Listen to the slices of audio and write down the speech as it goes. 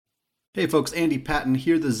Hey folks, Andy Patton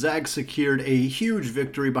here. The Zags secured a huge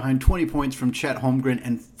victory behind 20 points from Chet Holmgren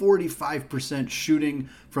and 45% shooting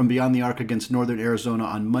from beyond the arc against Northern Arizona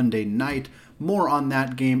on Monday night. More on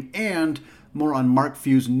that game and more on Mark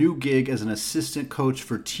Few's new gig as an assistant coach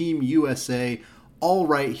for Team USA. All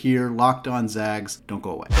right here, Locked On Zags. Don't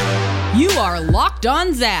go away. You are Locked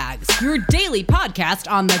On Zags, your daily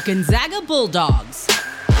podcast on the Gonzaga Bulldogs.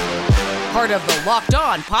 Part of the Locked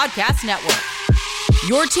On Podcast Network.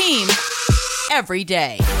 Your team every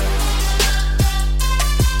day.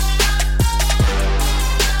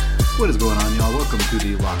 What is going on, y'all? Welcome to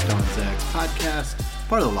the Locked On Zags podcast,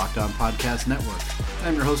 part of the Locked On Podcast Network.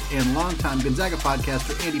 I'm your host and longtime Gonzaga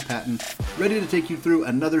podcaster, Andy Patton, ready to take you through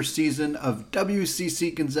another season of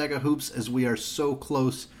WCC Gonzaga Hoops as we are so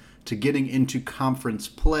close to getting into conference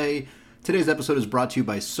play. Today's episode is brought to you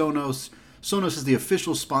by Sonos. Sonos is the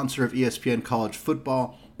official sponsor of ESPN College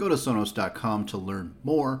Football. Go to Sonos.com to learn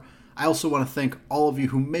more. I also want to thank all of you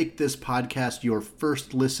who make this podcast your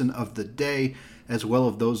first listen of the day, as well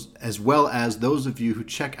as those of you who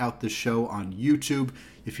check out the show on YouTube.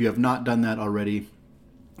 If you have not done that already,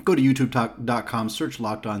 go to youtube.com, search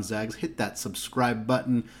Locked On Zags, hit that subscribe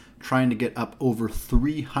button. Trying to get up over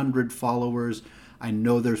 300 followers. I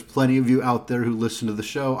know there's plenty of you out there who listen to the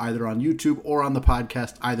show, either on YouTube or on the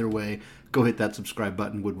podcast. Either way, go hit that subscribe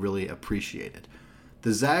button. Would really appreciate it.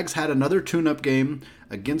 The Zags had another tune-up game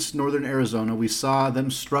against Northern Arizona. We saw them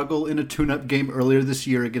struggle in a tune-up game earlier this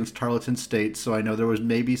year against Tarleton State, so I know there was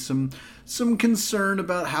maybe some concern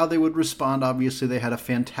about how they would respond. Obviously, they had a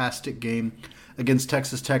fantastic game against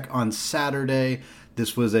Texas Tech on Saturday.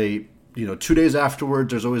 This was 2 days afterwards.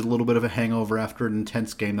 There's always a little bit of a hangover after an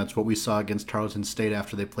intense game. That's what we saw against Tarleton State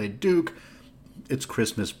after they played Duke. It's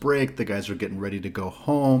Christmas break. The guys are getting ready to go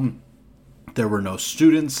home. There were no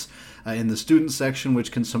students in the student section,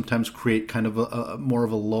 which can sometimes create kind of a more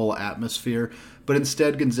of a lull atmosphere. But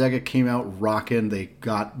instead, Gonzaga came out rocking. They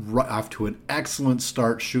got off to an excellent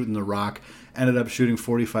start shooting the rock, ended up shooting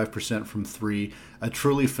 45% from three. A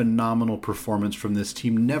truly phenomenal performance from this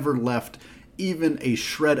team. Never left even a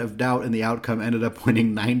shred of doubt in the outcome. Ended up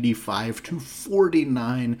winning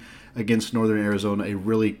 95-49 against Northern Arizona. A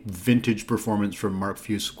really vintage performance from Mark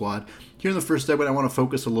Few's squad. Here in the first segment, I want to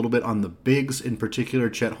focus a little bit on the bigs, in particular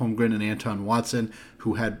Chet Holmgren and Anton Watson,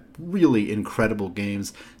 who had really incredible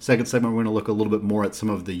games. Second segment, we're going to look a little bit more at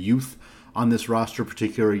some of the youth on this roster,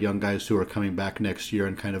 particularly young guys who are coming back next year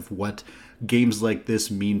and kind of what games like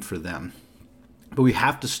this mean for them. But we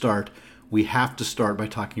have to start by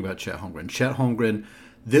talking about Chet Holmgren. Chet Holmgren,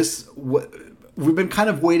 we've been kind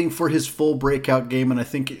of waiting for his full breakout game, and I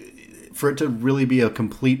think for it to really be a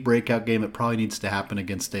complete breakout game, it probably needs to happen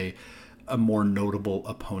against a more notable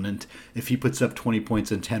opponent. If he puts up 20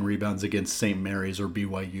 points and 10 rebounds against St. Mary's or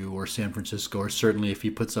BYU or San Francisco, or certainly if he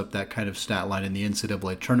puts up that kind of stat line in the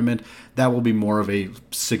NCAA tournament, that will be more of a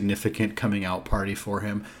significant coming out party for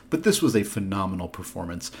him. But this was a phenomenal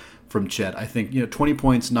performance from Chet. I think 20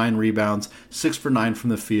 points, 9 rebounds, 6 for 9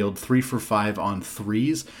 from the field, 3 for 5 on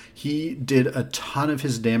threes. He did a ton of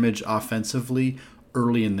his damage offensively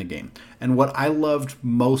early in the game. And what I loved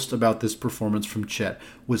most about this performance from Chet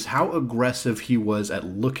was how aggressive he was at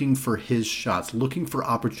looking for his shots, looking for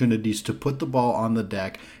opportunities to put the ball on the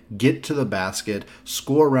deck, get to the basket,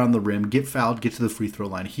 score around the rim, get fouled, get to the free throw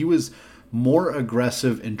line. He was more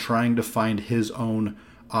aggressive in trying to find his own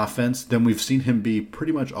offense than we've seen him be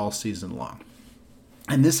pretty much all season long.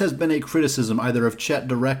 And this has been a criticism either of Chet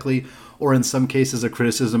directly or in some cases a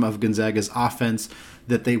criticism of Gonzaga's offense,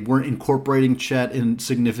 that they weren't incorporating Chet in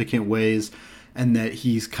significant ways and that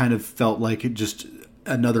he's kind of felt like just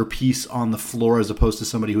another piece on the floor as opposed to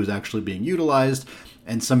somebody who's actually being utilized.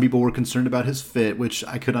 And some people were concerned about his fit, which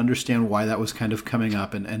I could understand why that was kind of coming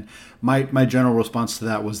up. And my general response to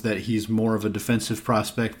that was that he's more of a defensive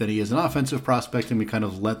prospect than he is an offensive prospect, and we kind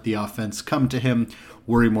of let the offense come to him,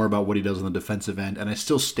 worry more about what he does on the defensive end. And I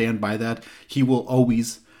still stand by that. He will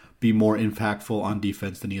always be more impactful on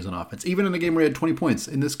defense than he is on offense. Even in a game where he had 20 points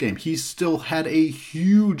in this game, he still had a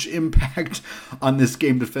huge impact on this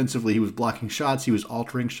game defensively. He was blocking shots. He was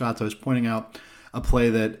altering shots. I was pointing out a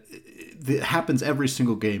play that happens every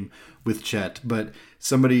single game with Chet, but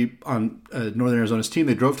somebody on Northern Arizona's team,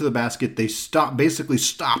 they drove to the basket. They basically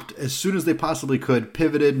stopped as soon as they possibly could,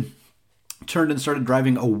 pivoted, turned and started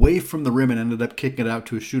driving away from the rim and ended up kicking it out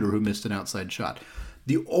to a shooter who missed an outside shot.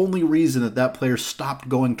 The only reason that player stopped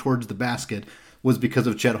going towards the basket was because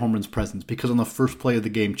of Chet Holmgren's presence, because on the first play of the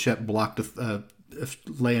game, Chet blocked a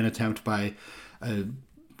lay-in attempt by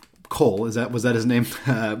Cole, was that his name?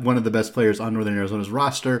 One of the best players on Northern Arizona's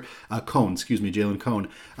roster. Jalen Cone,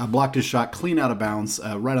 blocked his shot clean out of bounds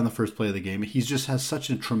right on the first play of the game. He just has such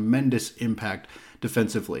a tremendous impact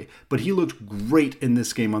defensively. But he looked great in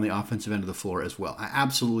this game on the offensive end of the floor as well.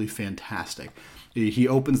 Absolutely fantastic. He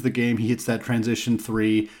opens the game, he hits that transition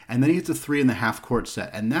three, and then he hits a three in the half-court set.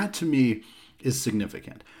 And that, to me, is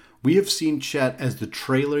significant. We have seen Chet as the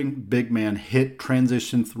trailing big man hit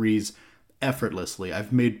transition threes effortlessly.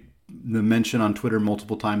 I've made the mention on Twitter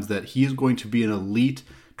multiple times that he is going to be an elite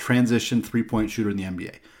transition three-point shooter in the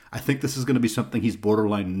NBA. I think this is going to be something he's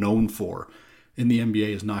borderline known for in the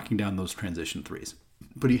NBA, is knocking down those transition threes.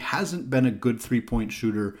 But he hasn't been a good three-point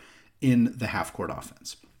shooter in the half-court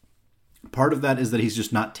offense. Part of that is that he's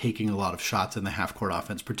just not taking a lot of shots in the half-court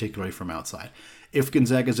offense, particularly from outside. If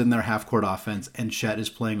Gonzaga's in their half-court offense and Chet is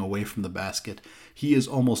playing away from the basket, he is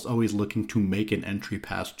almost always looking to make an entry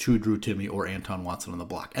pass to Drew Timme or Anton Watson on the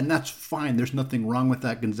block. And that's fine. There's nothing wrong with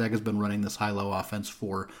that. Gonzaga's been running this high-low offense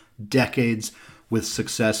for decades with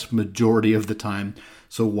success majority of the time.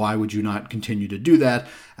 So why would you not continue to do that?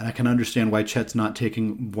 And I can understand why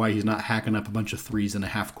why he's not hacking up a bunch of threes in a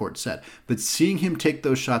half-court set. But seeing him take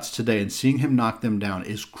those shots today and seeing him knock them down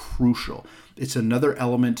is crucial. It's another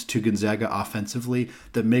element to Gonzaga offensively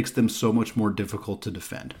that makes them so much more difficult to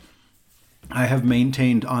defend. I have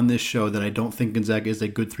maintained on this show that I don't think Gonzaga is a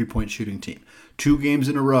good three-point shooting team. 2 games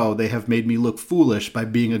in a row, they have made me look foolish by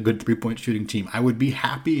being a good three-point shooting team. I would be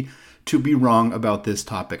happy to be wrong about this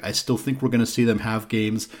topic. I still think we're going to see them have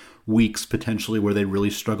games, weeks potentially, where they really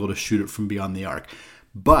struggle to shoot it from beyond the arc.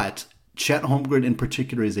 But Chet Holmgren in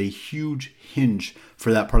particular is a huge hinge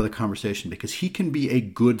for that part of the conversation because he can be a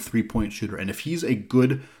good three-point shooter. And if he's a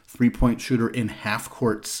good three-point shooter in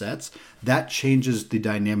half-court sets, that changes the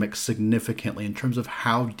dynamic significantly in terms of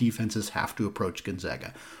how defenses have to approach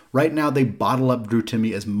Gonzaga. Right now, they bottle up Drew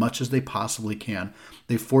Timme as much as they possibly can.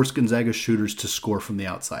 They force Gonzaga shooters to score from the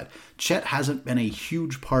outside. Chet hasn't been a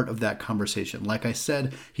huge part of that conversation. Like I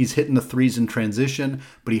said, he's hitting the threes in transition,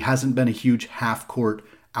 but he hasn't been a huge half-court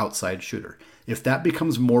outside shooter. If that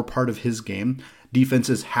becomes more part of his game,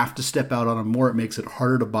 defenses have to step out on him more. It makes it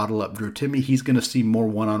harder to bottle up Drew Timme. He's going to see more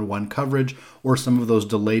one-on-one coverage or some of those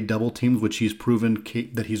delayed double teams, which he's proven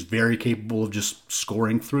that he's very capable of just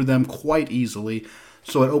scoring through them quite easily.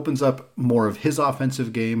 So it opens up more of his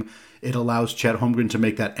offensive game. It allows Chet Holmgren to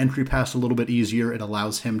make that entry pass a little bit easier. It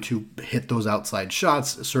allows him to hit those outside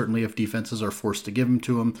shots, certainly if defenses are forced to give them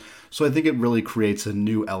to him. So I think it really creates a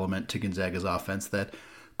new element to Gonzaga's offense that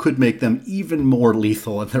could make them even more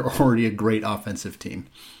lethal, and they're already a great offensive team.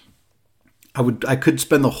 I could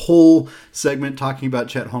spend the whole segment talking about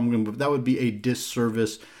Chet Holmgren, but that would be a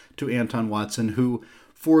disservice to Anton Watson, who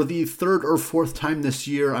for the 3rd or 4th time this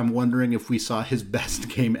year, I'm wondering if we saw his best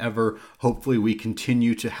game ever. Hopefully we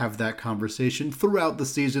continue to have that conversation throughout the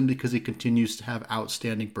season because he continues to have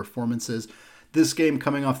outstanding performances. This game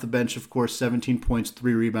coming off the bench, of course, 17 points,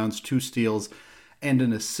 3 rebounds, 2 steals, and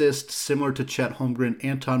an assist. Similar to Chet Holmgren,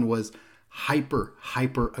 Anton was hyper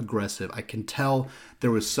aggressive. I can tell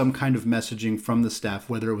there was some kind of messaging from the staff,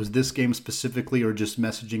 whether it was this game specifically or just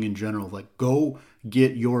messaging in general, like go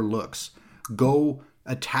get your looks. Go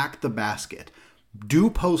attack the basket. Do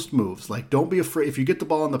post moves. Like, don't be afraid. If you get the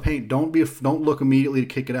ball in the paint, don't look immediately to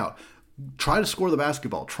kick it out. Try to score the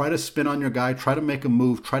basketball. Try to spin on your guy. Try to make a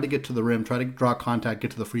move. Try to get to the rim. Try to draw contact.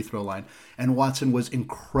 Get to the free throw line. And Watson was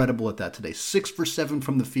incredible at that today. 6 for 7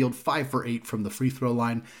 from the field. 5 for 8 from the free throw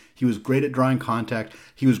line. He was great at drawing contact.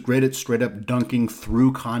 He was great at straight up dunking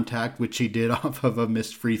through contact, which he did off of a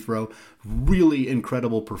missed free throw. Really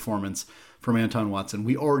incredible performance from Anton Watson.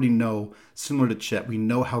 We already know, similar to Chet, we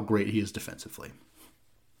know how great he is defensively.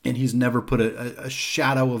 And he's never put a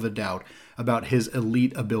shadow of a doubt about his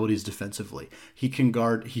elite abilities defensively. He can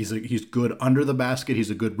guard. He's good under the basket. He's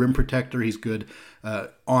a good rim protector. He's good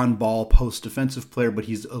on-ball post defensive player, but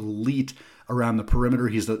he's elite around the perimeter.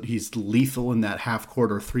 He's lethal in that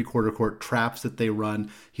half-court or three-quarter court traps that they run.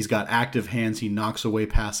 He's got active hands. He knocks away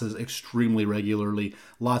passes extremely regularly.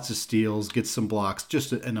 Lots of steals, gets some blocks.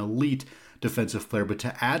 Just an elite defensive player, but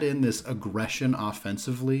to add in this aggression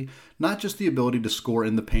offensively, not just the ability to score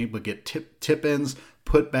in the paint, but get tip-ins,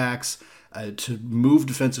 putbacks, to move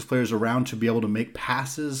defensive players around, to be able to make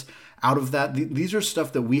passes out of that. These are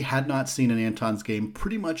stuff that we had not seen in Anton's game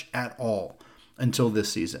pretty much at all until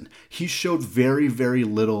this season. He showed very, very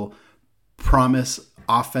little promise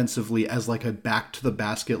offensively as like a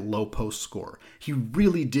back-to-the-basket low-post scorer. He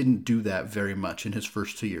really didn't do that very much in his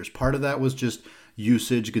first 2 years. Part of that was just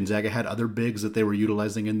usage. Gonzaga had other bigs that they were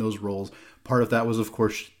utilizing in those roles. Part of that was, of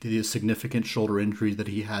course, the significant shoulder injury that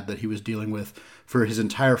he had that he was dealing with for his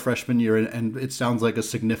entire freshman year, and it sounds like a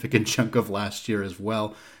significant chunk of last year as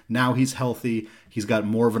well. Now he's healthy. He's got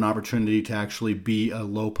more of an opportunity to actually be a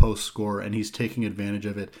low post scorer, and he's taking advantage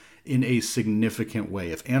of it in a significant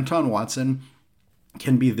way. If Anton Watson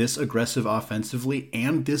can be this aggressive offensively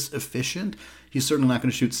and this efficient, he's certainly not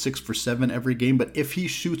going to shoot 6 for 7 every game, but if he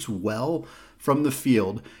shoots well from the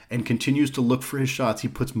field and continues to look for his shots, he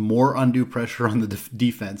puts more undue pressure on the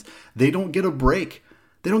defense. They don't get a break.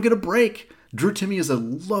 Drew Timme is a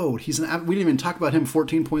load. We didn't even talk about him.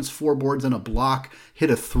 14 points, 4 boards, and a block.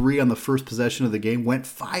 Hit a 3 on the first possession of the game. Went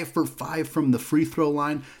 5 for 5 from the free throw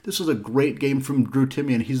line. This was a great game from Drew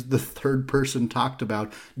Timme, and he's the third person talked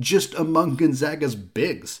about just among Gonzaga's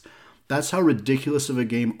bigs. That's how ridiculous of a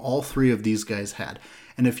game all three of these guys had.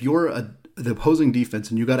 And if you're the opposing defense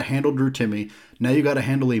and you got to handle Drew Timme, now you got to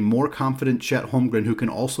handle a more confident Chet Holmgren who can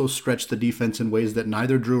also stretch the defense in ways that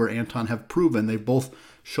neither Drew or Anton have proven. They've both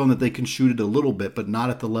shown that they can shoot it a little bit, but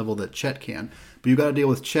not at the level that Chet can. But you got to deal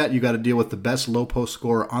with Chet. You got to deal with the best low post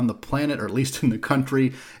scorer on the planet, or at least in the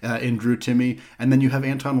country, in Drew Timme. And then you have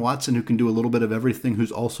Anton Watson, who can do a little bit of everything,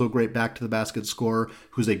 who's also a great back to the basket scorer,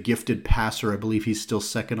 who's a gifted passer. I believe he's still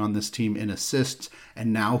second on this team in assists,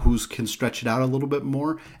 and now who's can stretch it out a little bit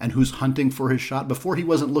more, and who's hunting for his shot. Before he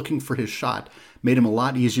wasn't looking for his shot. Made him a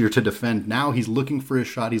lot easier to defend. Now he's looking for his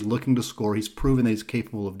shot. He's looking to score. He's proven that he's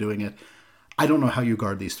capable of doing it. I don't know how you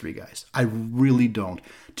guard these three guys. I really don't.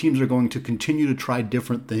 Teams are going to continue to try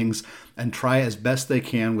different things and try as best they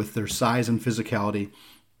can with their size and physicality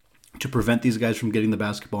to prevent these guys from getting the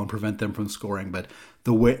basketball and prevent them from scoring. But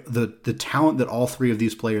the talent that all three of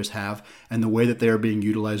these players have and the way that they are being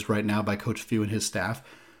utilized right now by Coach Few and his staff,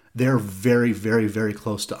 they're very, very, very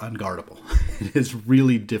close to unguardable. It is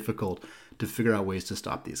really difficult to figure out ways to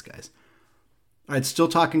stop these guys. All right, still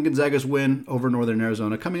talking Gonzaga's win over Northern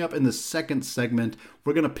Arizona. Coming up in the second segment,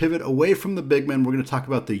 we're going to pivot away from the big men. We're going to talk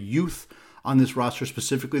about the youth on this roster,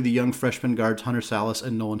 specifically the young freshman guards, Hunter Salas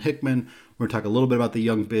and Nolan Hickman. We're going to talk a little bit about the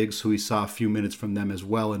young bigs, who we saw a few minutes from them as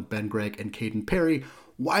well, and Ben Gregg and Caden Perry.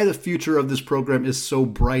 Why the future of this program is so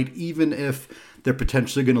bright, even if they're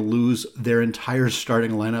potentially going to lose their entire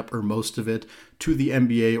starting lineup or most of it to the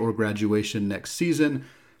NBA or graduation next season.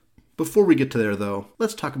 Before we get to there, though,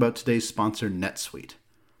 let's talk about today's sponsor, NetSuite.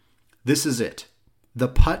 This is it. The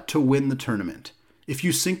putt to win the tournament. If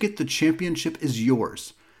you sink it, the championship is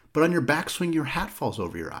yours. But on your backswing, your hat falls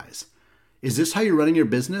over your eyes. Is this how you're running your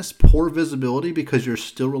business? Poor visibility because you're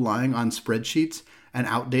still relying on spreadsheets and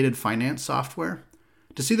outdated finance software?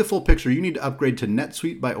 To see the full picture, you need to upgrade to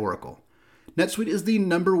NetSuite by Oracle. NetSuite is the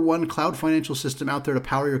 #1 cloud financial system out there to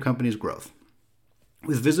power your company's growth.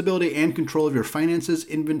 With visibility and control of your finances,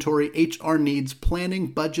 inventory, HR needs,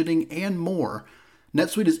 planning, budgeting, and more,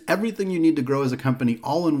 NetSuite is everything you need to grow as a company,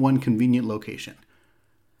 all in one convenient location.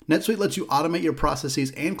 NetSuite lets you automate your processes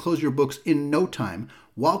and close your books in no time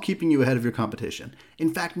while keeping you ahead of your competition.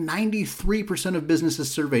 In fact, 93% of businesses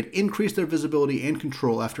surveyed increased their visibility and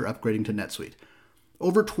control after upgrading to NetSuite.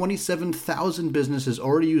 Over 27,000 businesses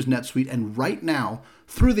already use NetSuite, and right now,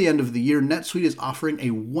 through the end of the year, NetSuite is offering a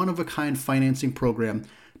one-of-a-kind financing program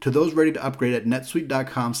to those ready to upgrade at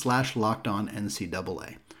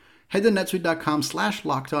netsuite.com/LockedOnNCAA. Head to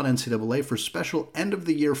netsuite.com/LockedOnNCAA for special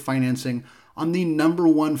end-of-the-year financing on the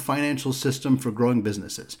 #1 financial system for growing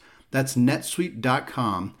businesses. That's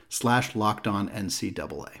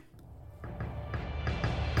netsuite.com/LockedOnNCAA.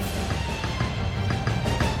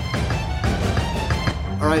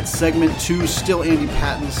 All right, segment 2, still Andy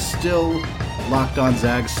Patton, still Locked On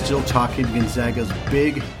Zags, still talking Gonzaga's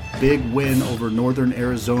big win over Northern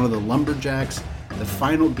Arizona, the Lumberjacks. The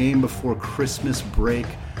final game before Christmas break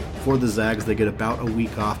for the Zags. They get about a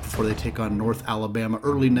week off before they take on North Alabama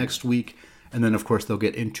early next week. And then, of course, they'll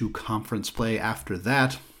get into conference play after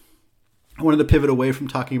that. I wanted to pivot away from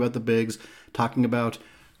talking about the bigs, talking about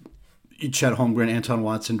Chet Holmgren, Anton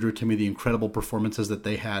Watson, Drew Timme, the incredible performances that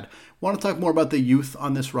they had. I want to talk more about the youth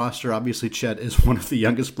on this roster. Obviously, Chet is one of the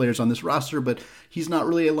youngest players on this roster, but he's not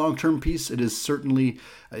really a long-term piece. It is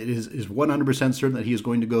 100% certain that he is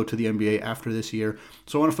going to go to the NBA after this year.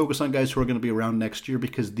 So I want to focus on guys who are going to be around next year,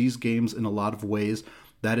 because these games, in a lot of ways,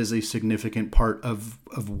 that is a significant part of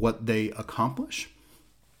what they accomplish.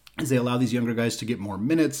 As they allow these younger guys to get more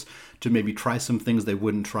minutes, to maybe try some things they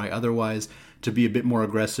wouldn't try otherwise, to be a bit more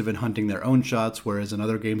aggressive in hunting their own shots, whereas in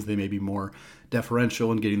other games they may be more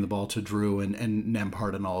deferential in getting the ball to Drew and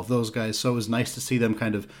Nembhard and all of those guys. So it was nice to see them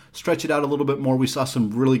kind of stretch it out a little bit more. We saw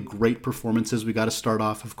some really great performances. We got to start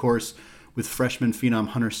off, of course, with freshman phenom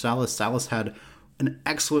Hunter Salas. Salas had an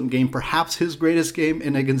excellent game, perhaps his greatest game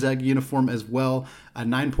in a Gonzaga uniform as well.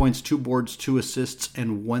 9 points, 2 boards, 2 assists,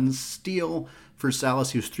 and 1 steal for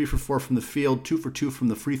Salas. He was 3 for 4 from the field, 2 for 2 from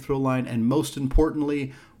the free throw line, and most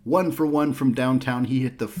importantly, 1 for 1 from downtown. He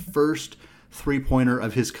hit the first three-pointer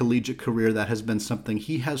of his collegiate career. That has been something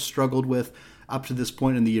he has struggled with up to this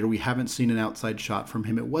point in the year. We haven't seen an outside shot from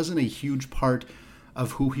him. It wasn't a huge part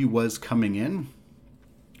of who he was coming in.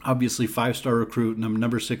 Obviously, 5-star recruit,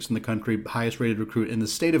 number 6 in the country, highest rated recruit in the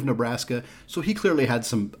state of Nebraska. So he clearly had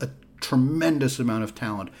a tremendous amount of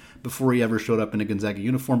talent before he ever showed up in a Gonzaga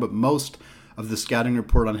uniform. But most of the scouting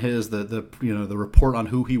report on the report on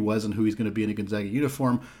who he was and who he's going to be in a Gonzaga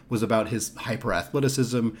uniform was about his hyper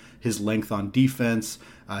athleticism, his length on defense,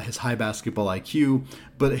 his high basketball IQ,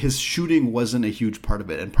 but his shooting wasn't a huge part of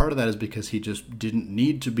it. And part of that is because he just didn't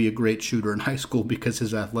need to be a great shooter in high school because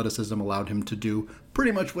his athleticism allowed him to do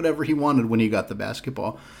pretty much whatever he wanted when he got the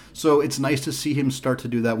basketball. So it's nice to see him start to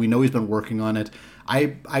do that. We know he's been working on it.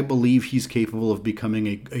 I believe he's capable of becoming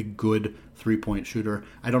a good three-point shooter.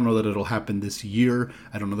 I don't know that it'll happen this year.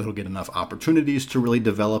 I don't know that he'll get enough opportunities to really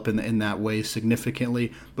develop in that way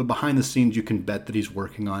significantly. But behind the scenes, you can bet that he's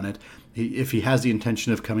working on it. If he has the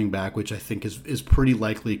intention of coming back, which I think is pretty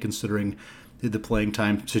likely considering the playing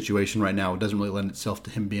time situation right now, it doesn't really lend itself to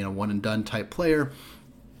him being a one-and-done type player.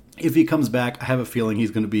 If he comes back, I have a feeling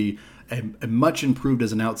he's going to be a much improved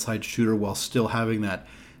as an outside shooter while still having that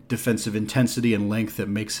defensive intensity and length that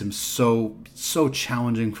makes him so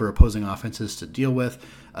challenging for opposing offenses to deal with.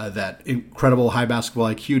 That incredible high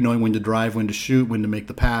basketball IQ, knowing when to drive, when to shoot, when to make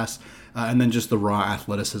the pass, and then just the raw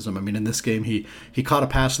athleticism. I mean, in this game, he caught a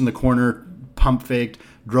pass in the corner, pump faked,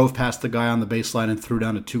 drove past the guy on the baseline and threw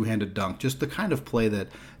down a two-handed dunk. Just the kind of play that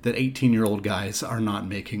 18-year-old guys are not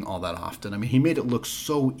making all that often. I mean, he made it look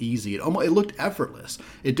so easy. It looked effortless.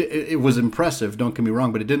 It was impressive, don't get me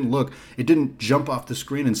wrong, but it didn't jump off the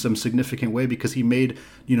screen in some significant way because he made,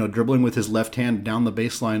 dribbling with his left hand down the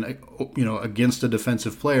baseline, against a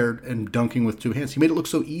defensive player and dunking with two hands. He made it look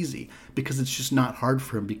so easy because it's just not hard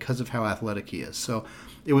for him because of how athletic he is. So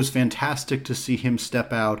it was fantastic to see him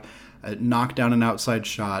step out, knock down an outside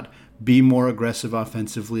shot, be more aggressive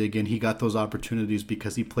offensively. Again, he got those opportunities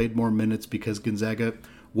because he played more minutes, because Gonzaga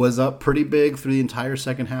was up pretty big through the entire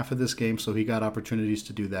second half of this game, so he got opportunities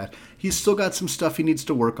to do that. He's still got some stuff he needs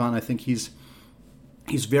to work on. I think he's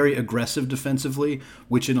very aggressive defensively,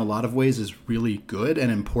 which in a lot of ways is really good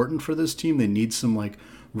and important for this team. They need some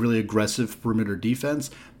really aggressive perimeter defense,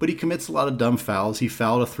 but he commits a lot of dumb fouls. He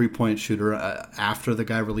fouled a three-point shooter after the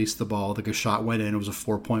guy released the ball. The shot went in. It was a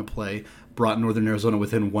 4-point play, brought Northern Arizona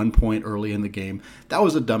within 1 point early in the game. That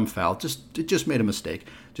was a dumb foul. It just made a mistake.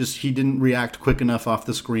 He didn't react quick enough off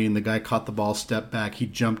the screen. The guy caught the ball, stepped back. He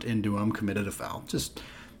jumped into him, committed a foul. Just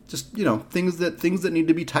things that need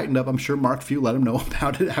to be tightened up. I'm sure Mark Few let him know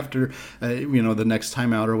about it after the next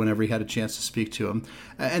time out or whenever he had a chance to speak to him.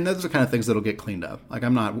 And those are the kind of things that'll get cleaned up. I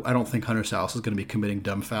don't think Hunter Salas is going to be committing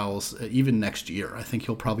dumb fouls even next year. I think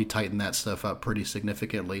he'll probably tighten that stuff up pretty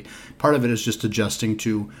significantly. Part of it is just adjusting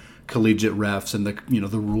to collegiate refs and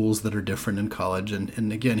the rules that are different in college.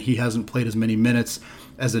 And again, he hasn't played as many minutes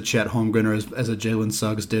as a Chet Holmgren or as a Jalen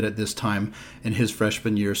Suggs did at this time in his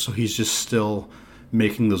freshman year. So he's just still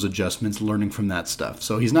making those adjustments, learning from that stuff.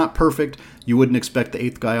 So he's not perfect. You wouldn't expect the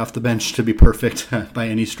eighth guy off the bench to be perfect by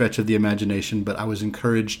any stretch of the imagination, but I was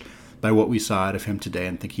encouraged by what we saw out of him today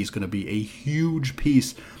and think he's going to be a huge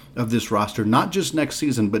piece of this roster, not just next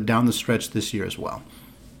season, but down the stretch this year as well.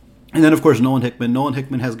 And then, of course, Nolan Hickman. Nolan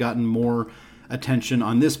Hickman has gotten more attention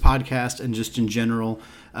on this podcast and just in general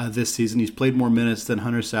this season. He's played more minutes than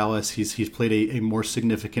Hunter Salas. He's played a more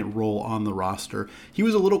significant role on the roster. He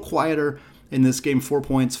was a little quieter in this game. 4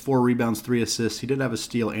 points, 4 rebounds, 3 assists. He did have a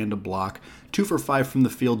steal and a block. 2 for 5 from the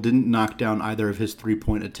field. Didn't knock down either of his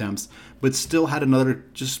 3-point attempts, but still had another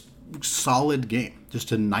just solid game.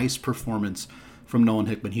 Just a nice performance from Nolan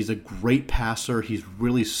Hickman. He's a great passer. He's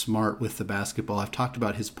really smart with the basketball. I've talked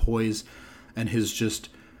about his poise and his just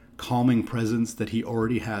calming presence that he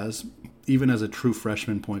already has, even as a true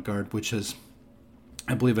freshman point guard, which is,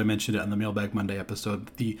 I believe I mentioned it on the Mailbag Monday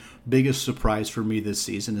episode. The biggest surprise for me this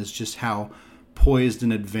season is just how poised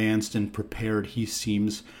and advanced and prepared he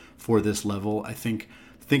seems for this level. I think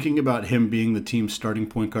thinking about him being the team's starting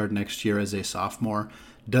point guard next year as a sophomore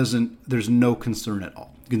there's no concern at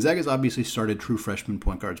all. Gonzaga's obviously started true freshman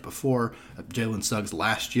point guards before. Jalen Suggs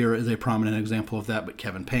last year is a prominent example of that, but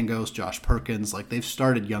Kevin Pangos, Josh Perkins, they've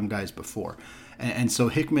started young guys before. And so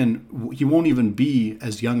Hickman, he won't even be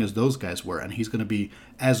as young as those guys were, and he's going to be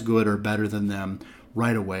as good or better than them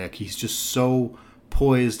right away. He's just so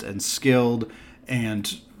poised and skilled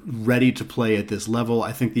and ready to play at this level.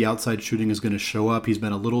 I think the outside shooting is going to show up. He's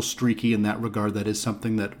been a little streaky in that regard. That is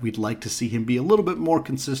something that we'd like to see him be a little bit more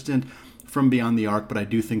consistent from beyond the arc, but I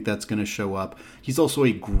do think that's going to show up. He's also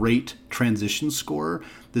a great transition scorer.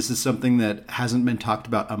 This is something that hasn't been talked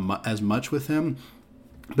about as much with him,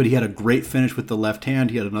 but he had a great finish with the left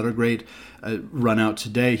hand. He had another great run out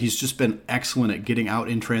today. He's just been excellent at getting out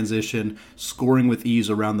in transition, scoring with ease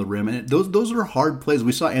around the rim. And those are hard plays.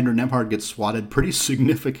 We saw Andrew Nembhard get swatted pretty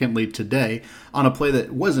significantly today on a play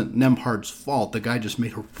that wasn't Nembhard's fault. The guy just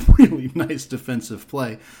made a really nice defensive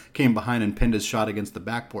play, came behind and pinned his shot against the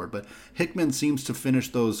backboard. But Hickman seems to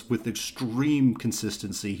finish those with extreme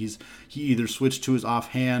consistency. He either switched to his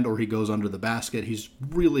offhand or he goes under the basket. He's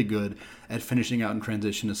really good at finishing out in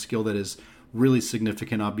transition, a skill that is really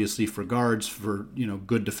significant, obviously, for guards, for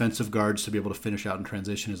good defensive guards to be able to finish out in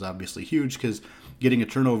transition is obviously huge, because getting a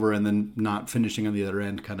turnover and then not finishing on the other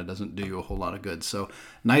end kind of doesn't do you a whole lot of good. So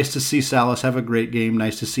nice to see Salas have a great game.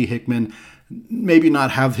 Nice to see Hickman maybe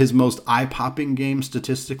not have his most eye-popping game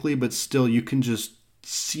statistically, but still you can just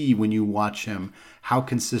see when you watch him how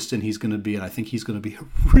consistent he's going to be, and I think he's going to be a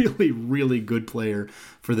really, really good player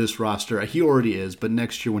for this roster. He already is, but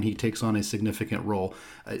next year when he takes on a significant role,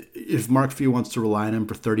 if Mark Few wants to rely on him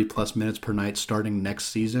for 30-plus minutes per night starting next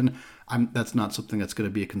season, that's not something that's going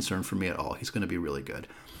to be a concern for me at all. He's going to be really good.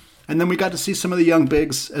 And then we got to see some of the young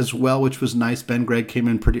bigs as well, which was nice. Ben Gregg came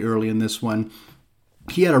in pretty early in this one.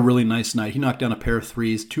 He had a really nice night. He knocked down a pair of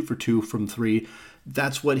threes, 2 for 2 from 3.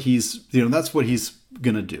 That's what he's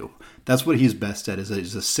going to do. That's what he's best at, is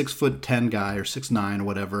he's a 6'10" guy or 6'9" or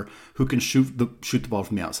whatever who can shoot the ball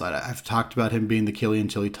from the outside. I've talked about him being the Killian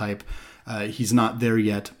Tilly type. He's not there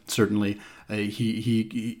yet, certainly.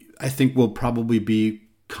 He I think will probably be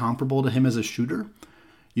comparable to him as a shooter.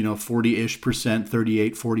 40-ish%,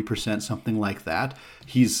 38, 40%, something like that.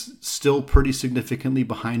 He's still pretty significantly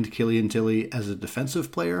behind Killian Tilly as a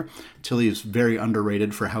defensive player. Tilly is very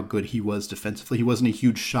underrated for how good he was defensively. He wasn't a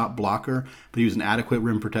huge shot blocker, but he was an adequate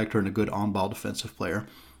rim protector and a good on-ball defensive player.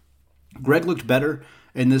 Gregg looked better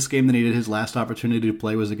in this game than he did his last opportunity to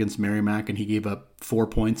play was against Merrimack, and he gave up 4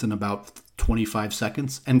 points in about 25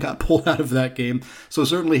 seconds and got pulled out of that game. So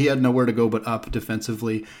certainly he had nowhere to go but up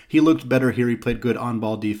defensively. He looked better here. He played good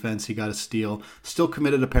on-ball defense. He got a steal. Still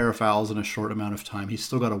committed a pair of fouls in a short amount of time. He's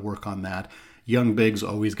still got to work on that. Young bigs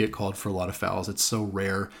always get called for a lot of fouls. It's so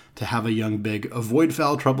rare to have a young big avoid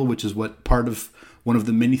foul trouble, which is one of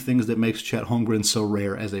the many things that makes Chet Holmgren so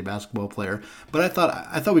rare as a basketball player. But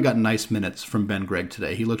I thought we got nice minutes from Ben Gregg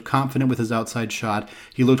today. He looked confident with his outside shot.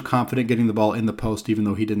 He looked confident getting the ball in the post, even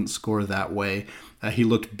though he didn't score that way. He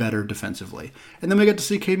looked better defensively. And then we got to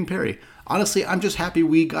see Caden Perry. Honestly, I'm just happy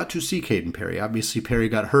we got to see Caden Perry. Obviously, Perry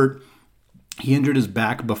got hurt. He injured his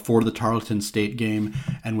back before the Tarleton State game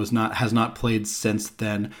and has not played since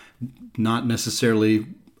then. Not necessarily.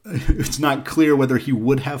 It's not clear whether he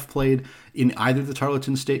would have played in either the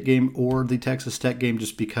Tarleton State game or the Texas Tech game,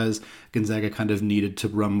 just because Gonzaga kind of needed to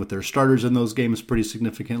run with their starters in those games pretty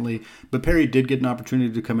significantly. But Perry did get an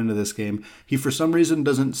opportunity to come into this game. He, for some reason,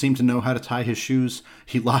 doesn't seem to know how to tie his shoes.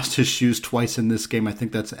 He lost his shoes twice in this game. I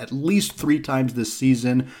think that's at least 3 times this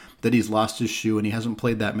season that he's lost his shoe, and he hasn't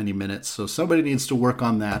played that many minutes. So somebody needs to work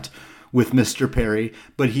on that with Mr. Perry.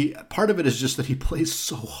 But part of it is just that he plays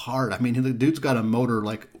so hard. I mean, the dude's got a motor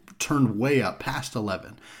turned way up past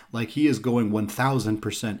 11. He is going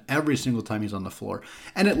 1,000% every single time he's on the floor.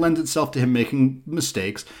 And it lends itself to him making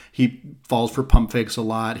mistakes. He falls for pump fakes a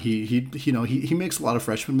lot. He makes a lot of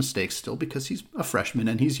freshman mistakes still, because he's a freshman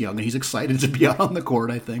and he's young and he's excited to be out on the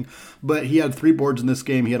court, I think. But he had 3 boards in this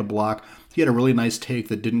game. He had a block. He had a really nice take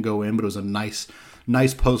that didn't go in, but it was a nice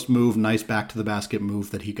post move, nice back to the basket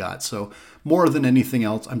move that he got. So more than anything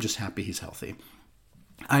else, I'm just happy he's healthy.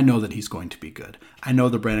 I know that he's going to be good. I know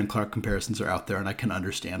the Brandon Clark comparisons are out there, and I can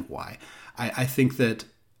understand why. I think that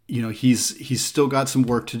he's still got some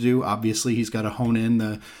work to do. Obviously, he's got to hone in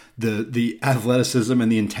the athleticism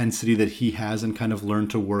and the intensity that he has, and kind of learn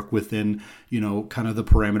to work within kind of the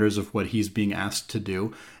parameters of what he's being asked to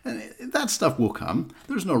do. And that stuff will come.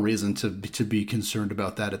 There's no reason to be concerned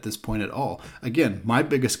about that at this point at all. Again, my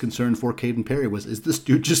biggest concern for Caden Perry was, is this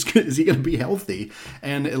dude is he going to be healthy?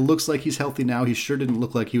 And it looks like he's healthy now. He sure didn't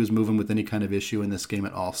look like he was moving with any kind of issue in this game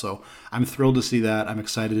at all. So I'm thrilled to see that. I'm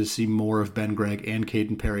excited to see more of Ben Gregg and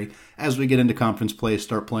Caden Perry as we get into conference play,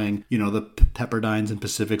 start playing, the Pepperdines and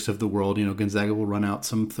Pacifics of the world. Gonzaga will run out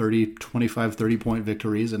some 30-point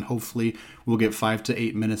victories, and hopefully we'll get 5 to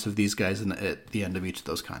 8 minutes of these guys at the end of each of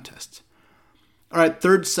those contests. All right,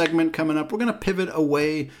 third segment coming up. We're going to pivot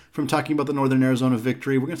away from talking about the Northern Arizona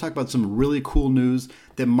victory. We're going to talk about some really cool news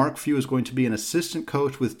that Mark Few is going to be an assistant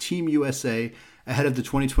coach with Team USA ahead of the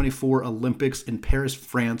 2024 Olympics in Paris,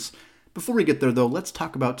 France. Before we get there, though, let's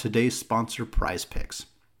talk about today's sponsor, Prize Picks.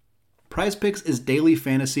 Prize Picks is daily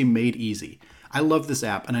fantasy made easy. I love this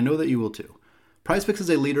app, and I know that you will too. Prize Picks is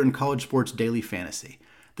a leader in college sports daily fantasy.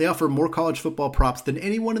 They offer more college football props than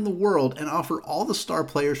anyone in the world and offer all the star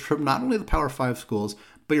players from not only the Power 5 schools,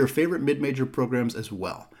 but your favorite mid-major programs as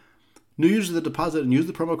well. New users that deposit and use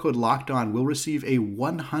the promo code LOCKEDON will receive a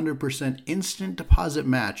 100% instant deposit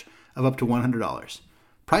match of up to $100.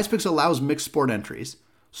 Prize Picks allows mixed sport entries,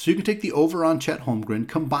 so you can take the over on Chet Holmgren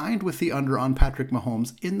combined with the under on Patrick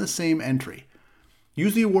Mahomes in the same entry.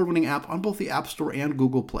 Use the award-winning app on both the App Store and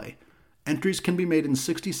Google Play. Entries can be made in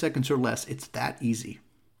 60 seconds or less. It's that easy.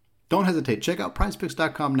 Don't hesitate. Check out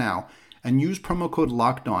prizepicks.com now and use promo code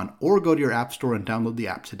LOCKEDON or go to your App Store and download the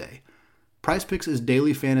app today. Prize Picks is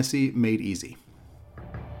daily fantasy made easy.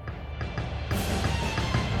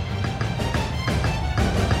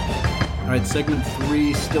 All right, segment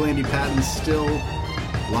 3, still Andy Patton, still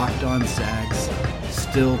Locked On Zags,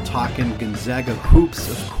 still talking Gonzaga hoops,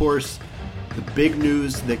 of course. The big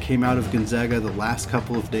news that came out of Gonzaga the last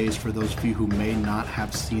couple of days, for those of you who may not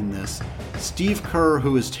have seen this, Steve Kerr,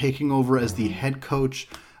 who is taking over as the head coach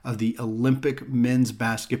of the Olympic men's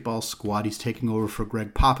basketball squad. He's taking over for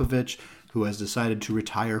Greg Popovich, who has decided to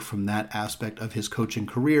retire from that aspect of his coaching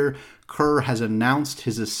career. Kerr has announced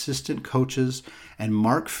his assistant coaches, and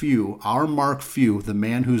Mark Few, our Mark Few, the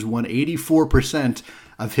man who's won 84%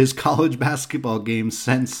 of his college basketball games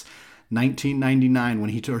since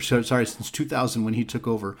 1999 since 2000 when he took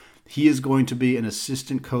over. He is going to be an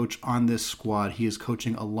assistant coach on this squad. He is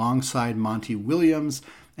coaching alongside Monty Williams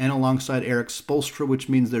and alongside Eric Spoelstra, which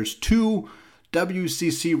means there's 2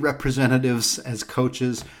 WCC representatives as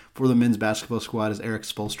coaches for the men's basketball squad. As Eric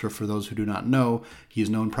Spoelstra, for those who do not know, he is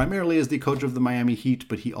known primarily as the coach of the Miami Heat,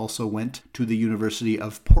 but he also went to the University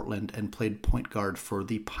of Portland and played point guard for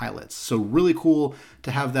the Pilots. So really cool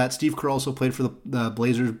to have that. Steve Kerr also played for the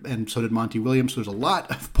Blazers, and so did Monty Williams. So there's a lot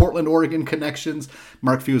of Portland, Oregon connections.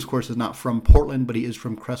 Mark Few, of course, is not from Portland, but he is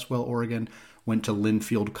from Crestwell, Oregon. Went to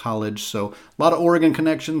Linfield College. So a lot of Oregon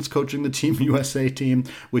connections, coaching the Team USA team,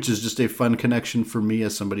 which is just a fun connection for me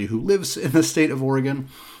as somebody who lives in the state of Oregon.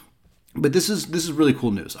 But this is really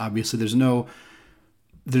cool news. Obviously, there's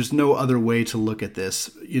no other way to look at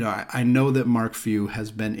this. You know, I know that Mark Few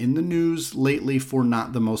has been in the news lately for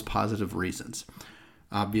not the most positive reasons.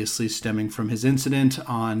 Obviously, stemming from his incident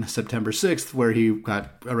on September 6th, where he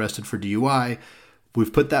got arrested for DUI.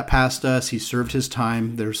 We've put that past us. He served his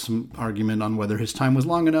time. There's some argument on whether his time was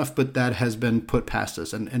long enough, but that has been put past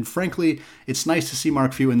us. And frankly, it's nice to see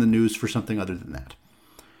Mark Few in the news for something other than that.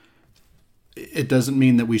 It doesn't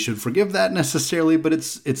mean that we should forgive that necessarily, but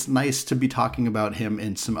it's nice to be talking about him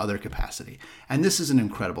in some other capacity. And this is an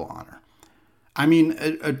incredible honor. I mean,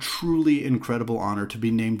 a truly incredible honor to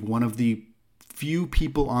be named one of the few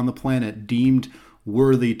people on the planet deemed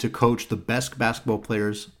worthy to coach the best basketball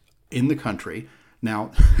players in the country.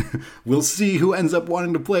 Now, we'll see who ends up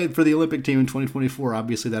wanting to play for the Olympic team in 2024.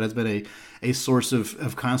 Obviously, that has been a source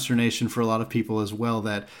of consternation for a lot of people as well,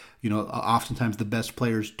 that, you know, oftentimes the best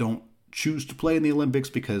players don't choose to play in the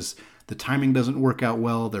Olympics because the timing doesn't work out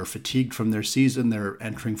well. They're fatigued from their season. They're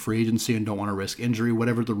entering free agency and don't want to risk injury,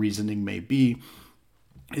 whatever the reasoning may be.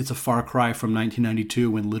 It's a far cry from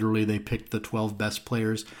 1992 when literally they picked the 12 best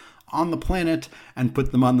players on the planet and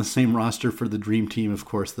put them on the same roster for the dream team. Of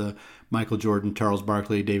course, the Michael Jordan, Charles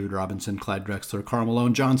Barkley, David Robinson, Clyde Drexler, Karl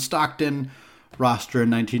Malone, John Stockton roster in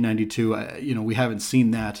 1992. We haven't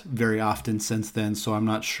seen that very often since then, so I'm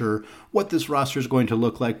not sure what this roster is going to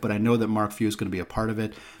look like, but I know that Mark Few is going to be a part of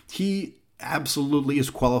it. He absolutely is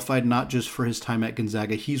qualified, not just for his time at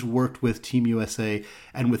Gonzaga. He's worked with Team USA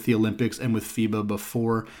and with the Olympics and with FIBA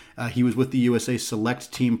before. He was with the USA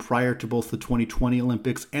Select team prior to both the 2020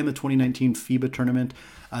 Olympics and the 2019 FIBA tournament.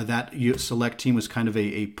 That Select team was kind of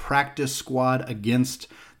a practice squad against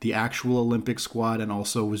the actual Olympic squad, and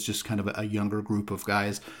also was just kind of a younger group of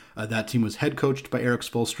guys. That team was head coached by Eric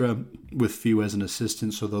Spoelstra with Few as an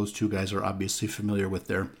assistant, so those two guys are obviously familiar with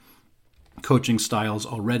their coaching styles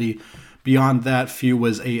already. Beyond that, Few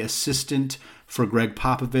was an assistant for Greg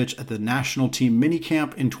Popovich at the national team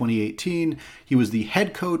minicamp in 2018. He was the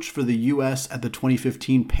head coach for the U.S. at the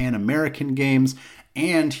 2015 Pan American Games,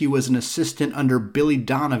 and he was an assistant under Billy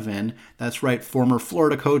Donovan. That's right, former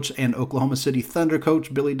Florida coach and Oklahoma City Thunder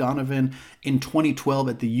coach Billy Donovan in 2012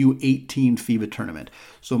 at the U18 FIBA tournament.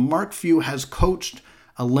 So Mark Few has coached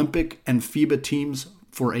Olympic and FIBA teams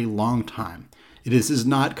for a long time. This is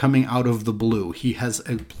not coming out of the blue. He has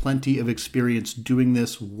plenty of experience doing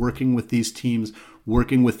this, working with these teams,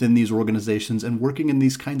 working within these organizations, and working in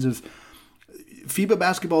these kinds of FIBA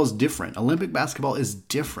basketball is different. Olympic basketball is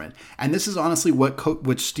different. And this is honestly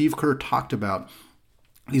what Steve Kerr talked about.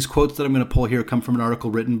 These quotes that I'm going to pull here come from an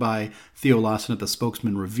article written by Theo Lawson at the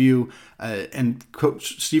Spokesman Review. And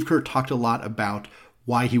Coach Steve Kerr talked a lot about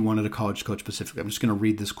why he wanted a college coach specifically. I'm just going to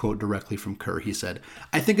read this quote directly from Kerr. He said,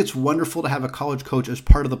 "I think it's wonderful to have a college coach as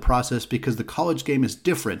part of the process because the college game is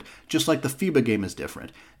different, just like the FIBA game is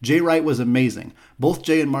different. Jay Wright was amazing. Both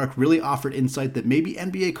Jay and Mark really offered insight that maybe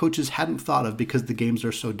NBA coaches hadn't thought of because the games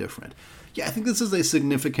are so different." Yeah, I think this is a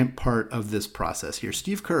significant part of this process here.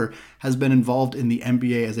 Steve Kerr has been involved in the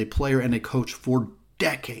NBA as a player and a coach for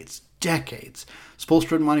decades.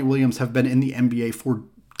 Spoelstra and Monty Williams have been in the NBA for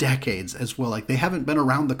decades as well. Like, they haven't been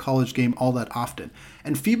around the college game all that often.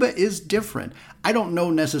 And FIBA is different. I don't know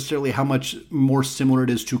necessarily how much more similar it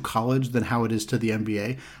is to college than how it is to the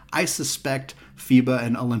NBA. I suspect FIBA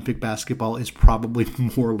and Olympic basketball is probably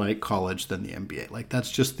more like college than the NBA. Like,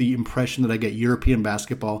 that's just the impression that I get. European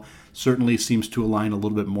basketball certainly seems to align a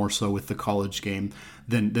little bit more so with the college game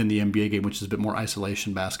than the NBA game, which is a bit more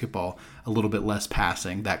isolation basketball, a little bit less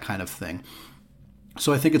passing, that kind of thing.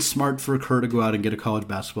 So I think it's smart for Kerr to go out and get a college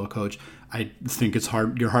basketball coach. I think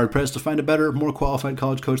you're hard-pressed to find a better, more qualified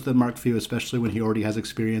college coach than Mark Few, especially when he already has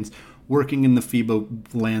experience working in the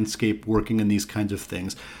FIBA landscape, working in these kinds of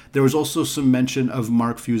things. There was also some mention of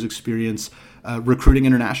Mark Few's experience recruiting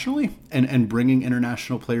internationally and bringing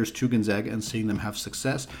international players to Gonzaga and seeing them have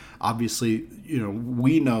success. Obviously,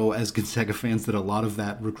 we know as Gonzaga fans that a lot of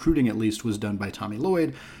that recruiting, at least, was done by Tommy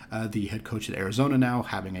Lloyd, the head coach at Arizona now,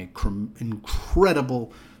 having an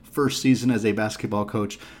incredible first season as a basketball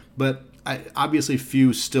coach. But obviously,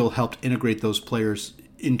 Few still helped integrate those players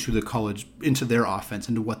into their offense,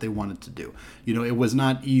 into what they wanted to do. It was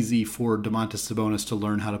not easy for Domantas Sabonis to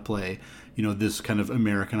learn how to play, this kind of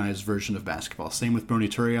Americanized version of basketball. Same with Brony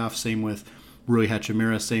Turioff, same with Rui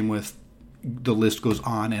Hachimura, same with, the list goes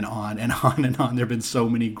on and on and on and on. There have been so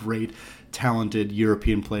many great, talented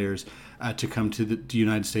European players to come to the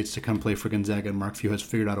United States to come play for Gonzaga, and Mark Few has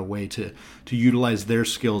figured out a way to utilize their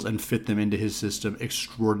skills and fit them into his system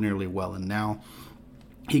extraordinarily well. And now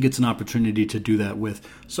he gets an opportunity to do that with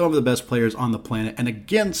some of the best players on the planet and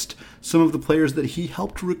against some of the players that he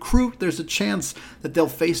helped recruit. There's a chance that they'll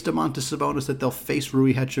face Domantas Sabonis, that they'll face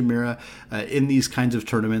Rui Hachimura in these kinds of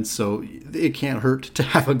tournaments. So it can't hurt to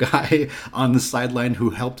have a guy on the sideline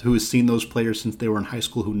who has seen those players since they were in high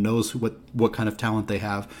school, who knows what kind of talent they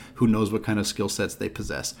have, who knows what kind of skill sets they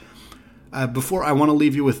possess. Before I want to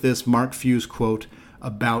leave you with this Mark Few's quote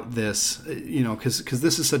about this, because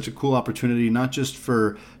this is such a cool opportunity, not just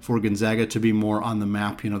for Gonzaga to be more on the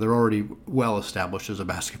map. They're already well established as a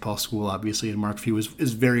basketball school, obviously, and Mark Few is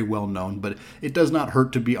very well known, but it does not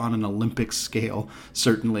hurt to be on an Olympic scale,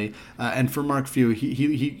 certainly. And for Mark Few,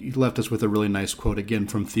 he left us with a really nice quote, again,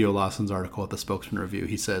 from Theo Lawson's article at the Spokesman Review.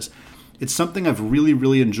 He says, "It's something I've really,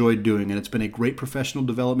 really enjoyed doing, and it's been a great professional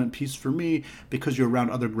development piece for me because you're around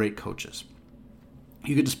other great coaches.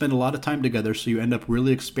 You get to spend a lot of time together, so you end up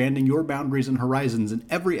really expanding your boundaries and horizons in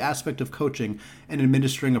every aspect of coaching and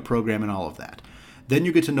administering a program and all of that. Then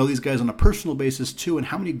you get to know these guys on a personal basis too, and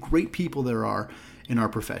how many great people there are in our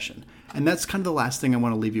profession." And that's kind of the last thing I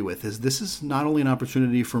want to leave you with, is this is not only an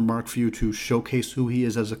opportunity for Mark Few to showcase who he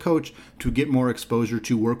is as a coach, to get more exposure,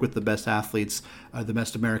 to work with the best athletes, the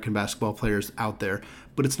best American basketball players out there,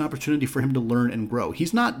 but it's an opportunity for him to learn and grow.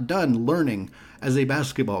 He's not done learning as a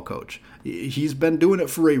basketball coach. He's been doing it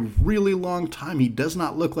for a really long time. He does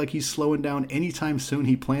not look like he's slowing down anytime soon.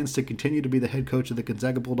 He plans to continue to be the head coach of the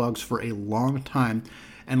Gonzaga Bulldogs for a long time,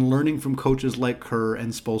 and learning from coaches like Kerr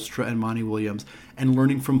and Spoelstra and Monty Williams, and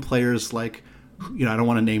learning from players like, I don't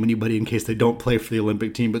want to name anybody in case they don't play for the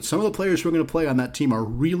Olympic team, but some of the players who are going to play on that team are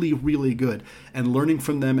really, really good. And learning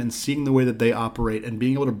from them and seeing the way that they operate and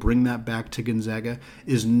being able to bring that back to Gonzaga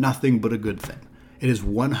is nothing but a good thing. It is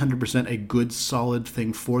 100% a good, solid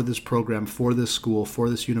thing for this program, for this school, for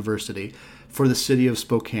this university, for the city of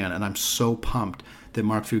Spokane, and I'm so pumped that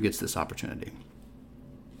Mark Few gets this opportunity.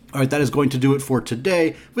 All right, that is going to do it for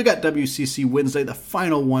today. We got WCC Wednesday, the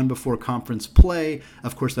final one before conference play.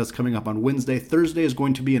 Of course, that's coming up on Wednesday. Thursday is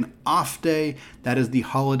going to be an off day. That is the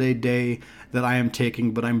holiday day that I am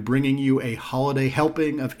taking, but I'm bringing you a holiday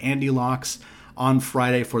helping of Andy Locks on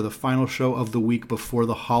Friday for the final show of the week before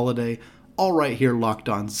the holiday. All right here, Locked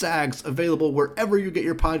On Zags, available wherever you get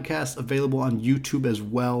your podcasts, available on YouTube as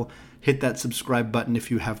well. Hit that subscribe button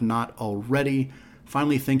if you have not already.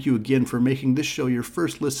 Finally, thank you again for making this show your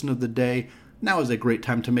first listen of the day. Now is a great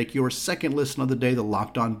time to make your second listen of the day, the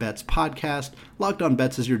Locked On Bets podcast. Locked On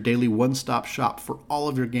Bets is your daily one-stop shop for all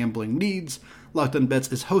of your gambling needs. Locked On Bets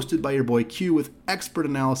is hosted by your boy Q with expert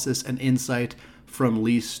analysis and insight from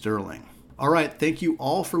Lee Sterling. All right, thank you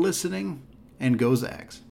all for listening, and go Zags.